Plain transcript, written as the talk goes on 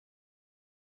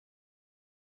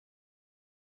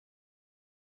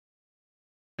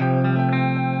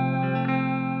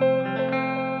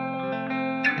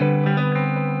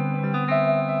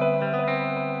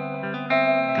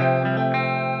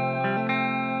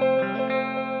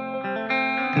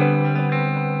My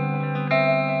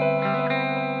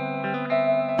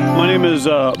name is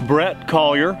Bret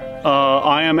Collier.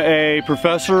 I am a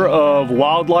professor of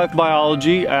wildlife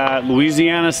biology at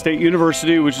Louisiana State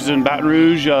University, which is in Baton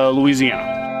Rouge,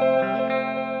 Louisiana.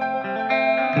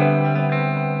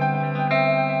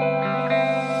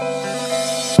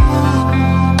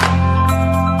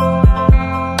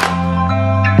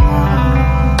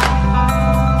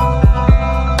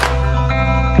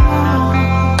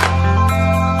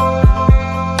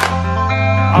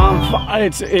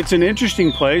 It's an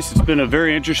interesting place. It's been a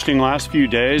very interesting last few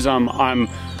days. I'm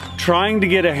trying to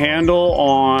get a handle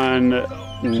on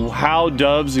how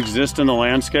doves exist in the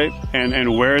landscape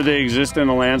and where they exist in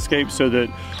the landscape so that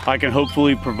I can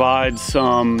hopefully provide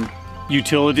some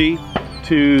utility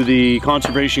to the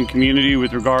conservation community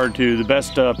with regard to the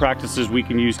best practices we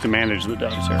can use to manage the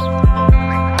doves here.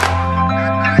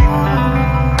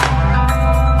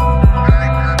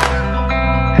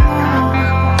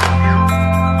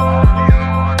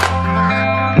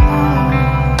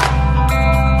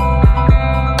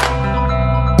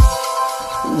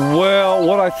 Well,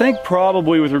 what I think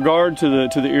probably with regard to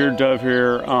the eared dove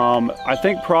here, I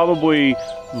think probably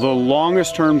the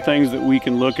longest term things that we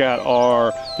can look at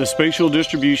are the spatial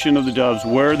distribution of the doves,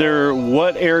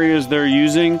 what areas they're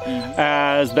using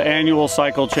as the annual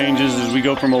cycle changes, as we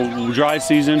go from a dry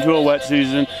season to a wet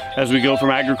season, as we go from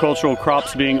agricultural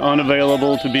crops being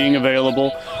unavailable to being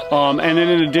available. And then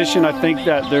in addition, I think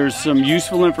that there's some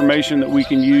useful information that we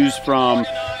can use from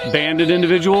banded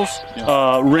individuals,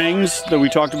 rings that we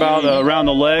talked about around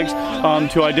the legs,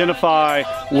 to identify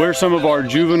where some of our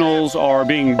juveniles are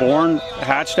being born,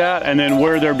 hatched at, and then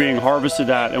where they're being harvested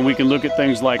at. And we can look at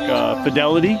things like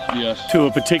fidelity to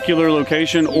a particular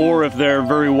location, or if they're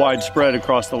very widespread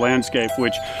across the landscape,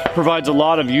 which provides a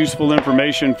lot of useful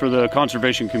information for the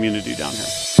conservation community down here.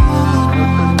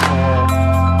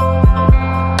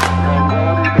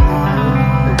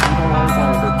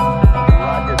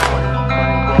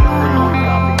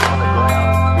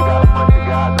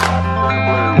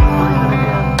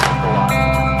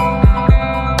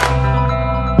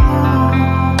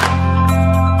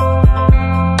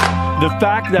 The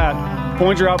fact that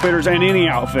pointer outfitters and any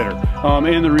outfitter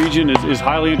in the region is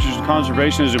highly interested in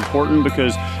conservation is important,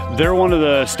 because they're one of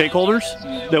the stakeholders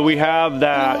that we have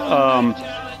that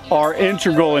are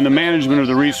integral in the management of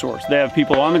the resource. They have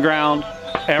people on the ground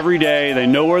every day. They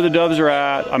know where the doves are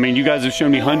at. I mean, you guys have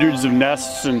shown me hundreds of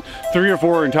nests and 3 or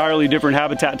 4 entirely different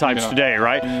habitat types today,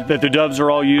 right? That the doves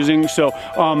are all using. So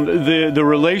the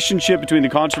relationship between the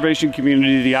conservation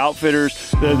community, the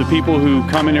outfitters, the people who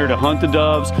come in here to hunt the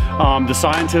doves, the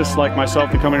scientists like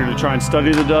myself that come in here to try and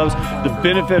study the doves, the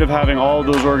benefit of having all of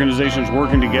those organizations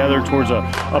working together towards a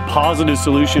positive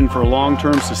solution for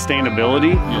long-term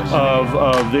sustainability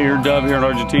of the eared dove here in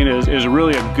Argentina is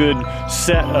really a good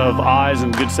set of eyes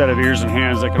and a good set of ears and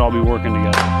hands that can all be working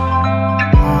together.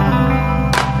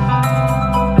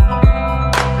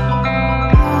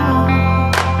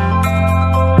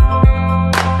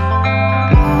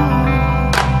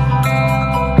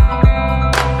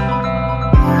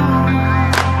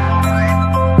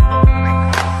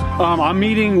 I'm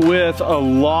meeting with a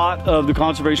lot of the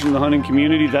conservation and the hunting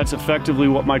community. That's effectively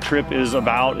what my trip is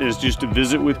about, is just to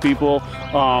visit with people.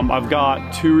 I've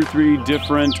got 2 or 3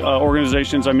 different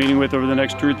organizations I'm meeting with over the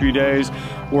next 2 or 3 days.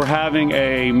 We're having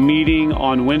a meeting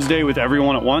on Wednesday with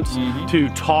everyone at once to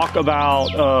talk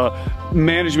about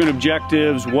management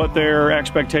objectives, what their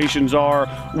expectations are,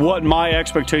 what my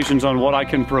expectations on what I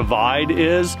can provide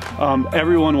is.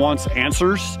 Everyone wants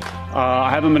answers. I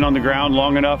haven't been on the ground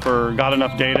long enough or got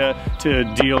enough data to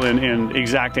deal in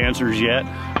exact answers yet,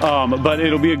 but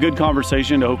it'll be a good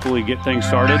conversation to hopefully get things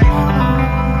started.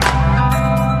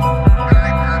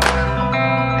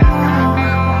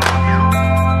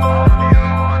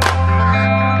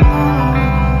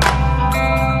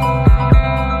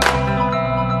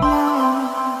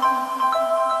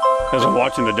 As I'm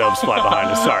watching the doves fly behind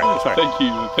us. Sorry. Thank you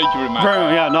very much.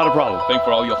 Yeah, not a problem. Thanks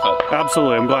for all your help.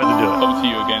 Absolutely, I'm glad to do it. Hope to see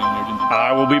you again in Argentina.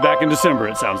 I will be back in December,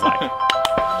 it sounds like.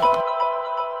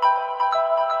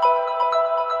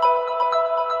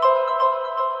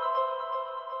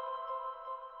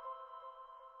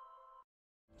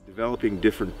 Developing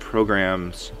different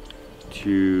programs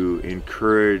to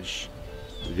encourage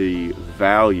the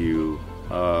value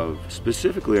of,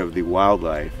 specifically of the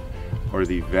wildlife, or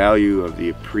the value of the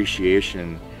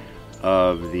appreciation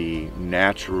of the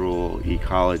natural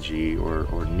ecology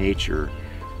or nature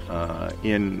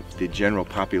in the general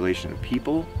population of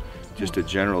people, just a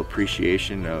general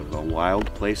appreciation of the wild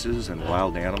places and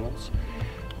wild animals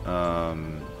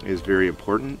is very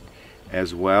important.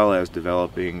 as well as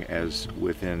developing, as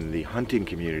within the hunting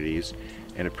communities,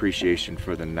 an appreciation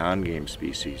for the non-game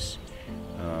species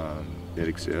that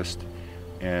exist.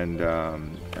 And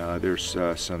there's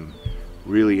some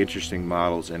really interesting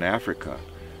models in Africa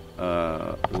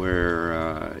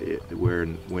where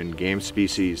when game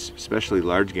species, especially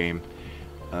large game,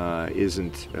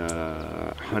 isn't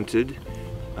hunted,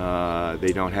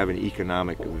 they don't have an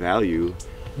economic value,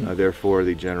 therefore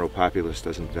the general populace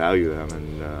doesn't value them,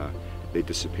 and they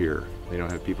disappear. They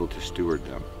don't have people to steward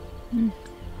them.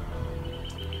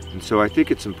 And so I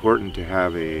think it's important to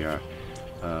have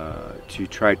to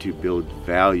try to build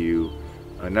value,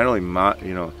 not only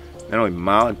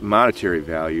monetary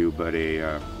value, but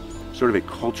a sort of a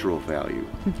cultural value.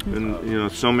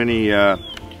 And so many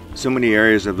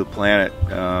areas of the planet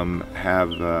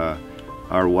have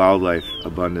our wildlife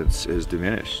abundance is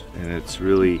diminished, and it's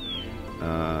really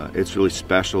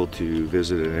special to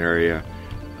visit an area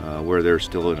where there's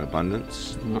still an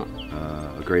abundance,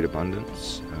 a great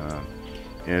abundance.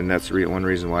 And that's one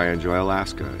reason why I enjoy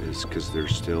Alaska, is because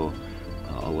there's still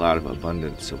a lot of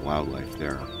abundance of wildlife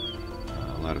there,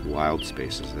 a lot of wild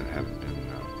spaces that haven't been.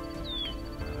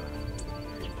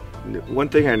 One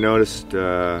thing I noticed,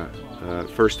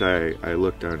 first I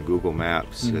looked on Google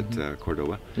Maps at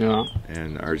Cordoba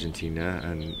in Argentina,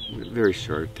 and very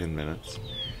short, 10 minutes,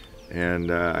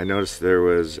 and I noticed there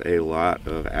was a lot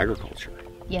of agriculture.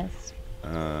 Yes,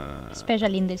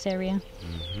 especially in this area.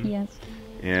 Yes.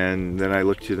 And then I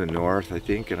looked to the north, I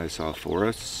think, and I saw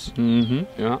forests.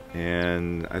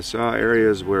 And I saw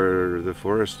areas where the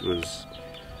forest was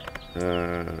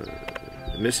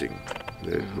missing.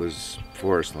 That was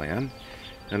forest land.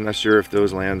 I'm not sure if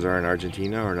those lands are in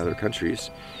Argentina or in other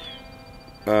countries.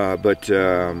 And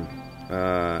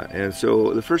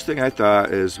so the first thing I thought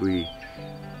as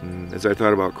I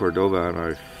thought about Cordoba on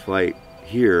my flight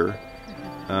here,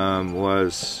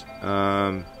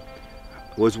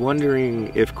 was wondering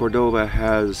if Cordoba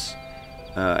has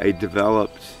a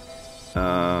developed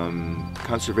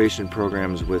conservation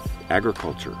programs with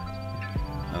agriculture,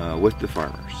 with the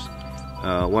farmers.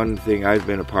 One thing I've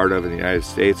been a part of in the United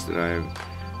States that I'm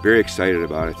very excited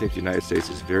about, I think the United States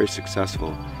is very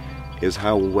successful, is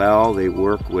how well they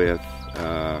work with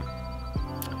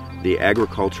the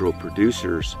agricultural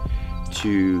producers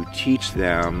to teach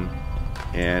them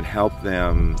and help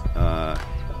them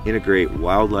integrate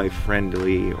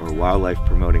wildlife-friendly or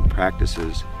wildlife-promoting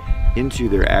practices into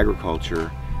their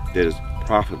agriculture that is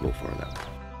profitable for them.